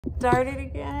Started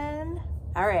again.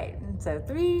 All right, so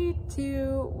 3,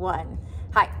 2, 1.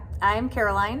 Hi, I'm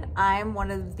Caroline. I'm one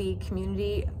of the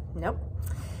community,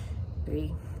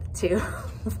 3, 2,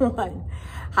 1.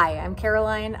 Hi, I'm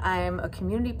Caroline. I'm a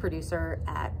community producer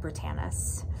at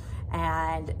Brittanis.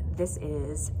 And this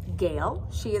is Gail.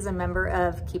 She is a member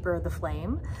of Keeper of the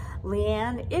Flame.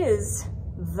 Leanne is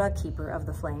the Keeper of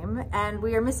the Flame. And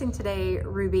we are missing today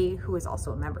Ruby, who is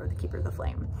also a member of the Keeper of the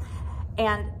Flame.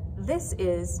 And this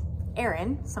is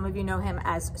Aaron. Some of you know him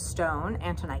as Stone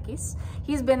Antonikis.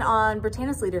 He's been on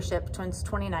Brittanis leadership since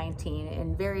 2019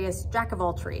 in various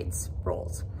jack-of-all-trades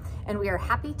roles. And we are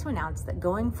happy to announce that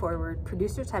going forward,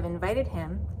 producers have invited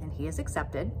him, and he has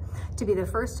accepted, to be the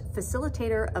first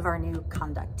facilitator of our new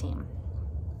conduct team.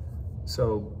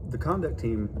 So the conduct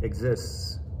team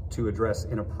exists to address,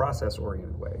 in a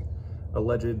process-oriented way,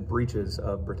 alleged breaches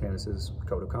of Brittanis's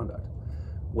code of conduct.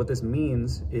 What this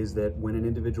means is that when an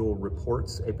individual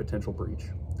reports a potential breach,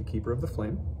 the Keeper of the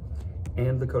Flame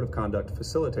and the Code of Conduct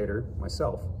facilitator,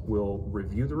 myself, will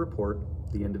review the report,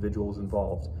 the individuals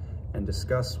involved, and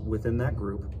discuss within that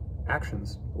group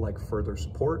actions like further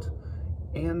support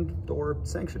and/or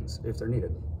sanctions if they're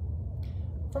needed.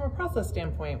 From a process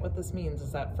standpoint, what this means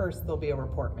is that first there'll be a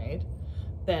report made,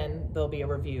 then there'll be a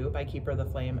review by Keeper of the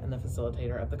Flame and the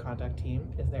facilitator of the conduct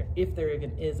team if there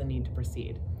even is a need to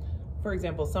proceed. For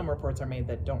example, some reports are made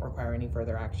that don't require any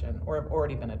further action or have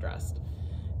already been addressed.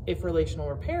 If relational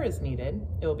repair is needed,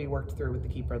 it will be worked through with the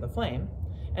Keeper of the Flame,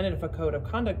 and if a code of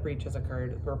conduct breach has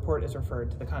occurred, the report is referred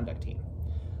to the conduct team.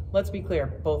 Let's be clear,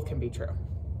 both can be true.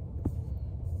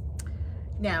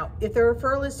 Now, if the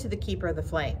referral is to the Keeper of the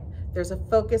Flame, there's a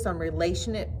focus on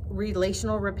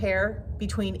relational repair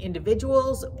between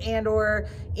individuals and/or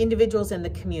individuals in the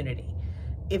community.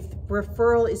 If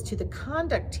referral is to the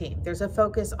conduct team, there's a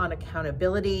focus on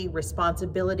accountability,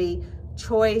 responsibility,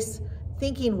 choice,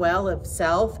 thinking well of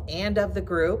self and of the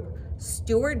group,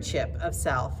 stewardship of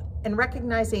self, and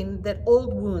recognizing that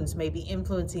old wounds may be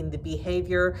influencing the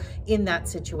behavior in that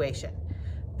situation.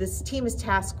 This team is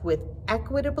tasked with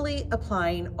equitably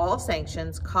applying all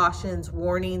sanctions, cautions,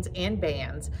 warnings, and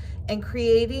bans, and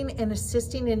creating and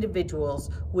assisting individuals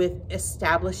with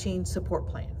establishing support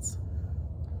plans.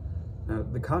 Now,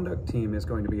 the conduct team is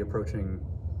going to be approaching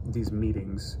these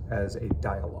meetings as a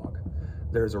dialogue.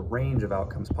 There's a range of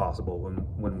outcomes possible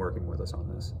when working with us on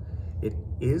this. It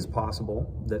is possible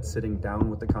that sitting down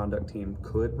with the conduct team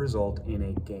could result in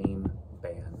a game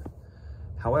ban.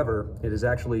 However, it is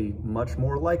actually much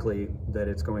more likely that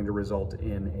it's going to result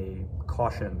in a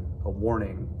caution, a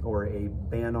warning, or a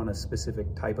ban on a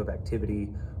specific type of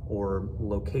activity or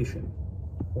location,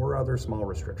 or other small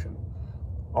restriction.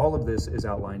 All of this is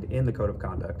outlined in the Code of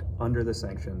Conduct under the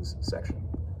Sanctions section.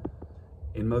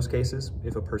 In most cases,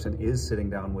 if a person is sitting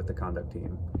down with the conduct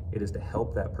team, it is to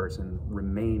help that person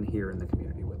remain here in the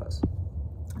community with us.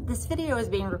 This video is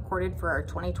being recorded for our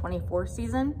 2024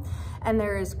 season, and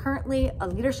there is currently a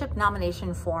leadership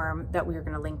nomination form that we are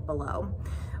going to link below.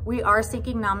 We are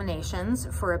seeking nominations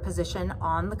for positions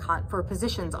on the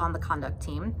conduct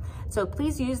team. So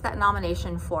please use that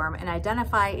nomination form and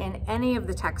identify in any of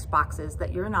the text boxes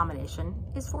that your nomination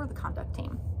is for the conduct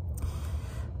team.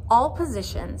 All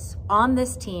positions on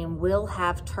this team will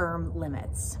have term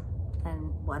limits.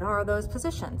 And what are those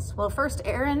positions? Well, first,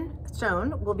 Aaron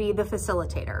Stone will be the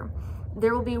facilitator.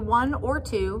 There will be 1 or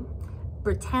 2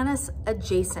 Brittanis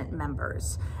adjacent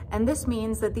members. And this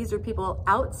means that these are people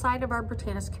outside of our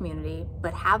Brittanis community,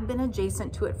 but have been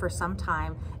adjacent to it for some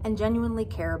time and genuinely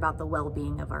care about the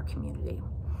well-being of our community.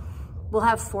 We'll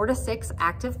have 4 to 6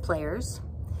 active players.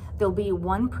 There'll be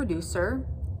 1 producer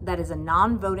that is a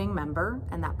non-voting member,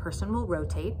 and that person will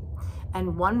rotate,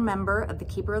 and 1 member of the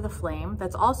Keeper of the Flame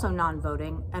that's also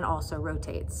non-voting and also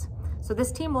rotates. So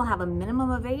this team will have a minimum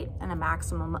of 8 and a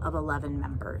maximum of 11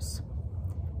 members.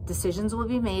 Decisions will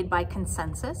be made by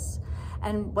consensus.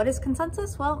 And what is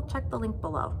consensus? Well, check the link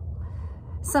below.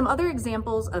 Some other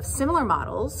examples of similar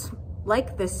models,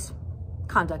 like this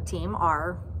conduct team,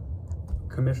 are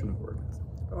Commission board.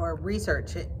 Or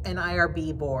research, an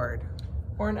IRB board.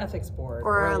 Or an ethics board,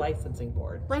 or a licensing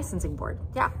board. Licensing board,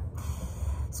 yeah.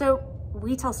 So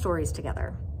we tell stories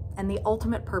together. And the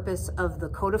ultimate purpose of the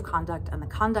Code of Conduct and the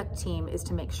conduct team is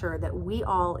to make sure that we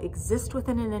all exist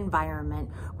within an environment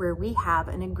where we have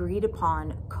an agreed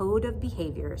upon code of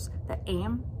behaviors that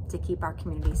aim to keep our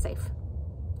community safe.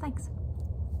 Thanks.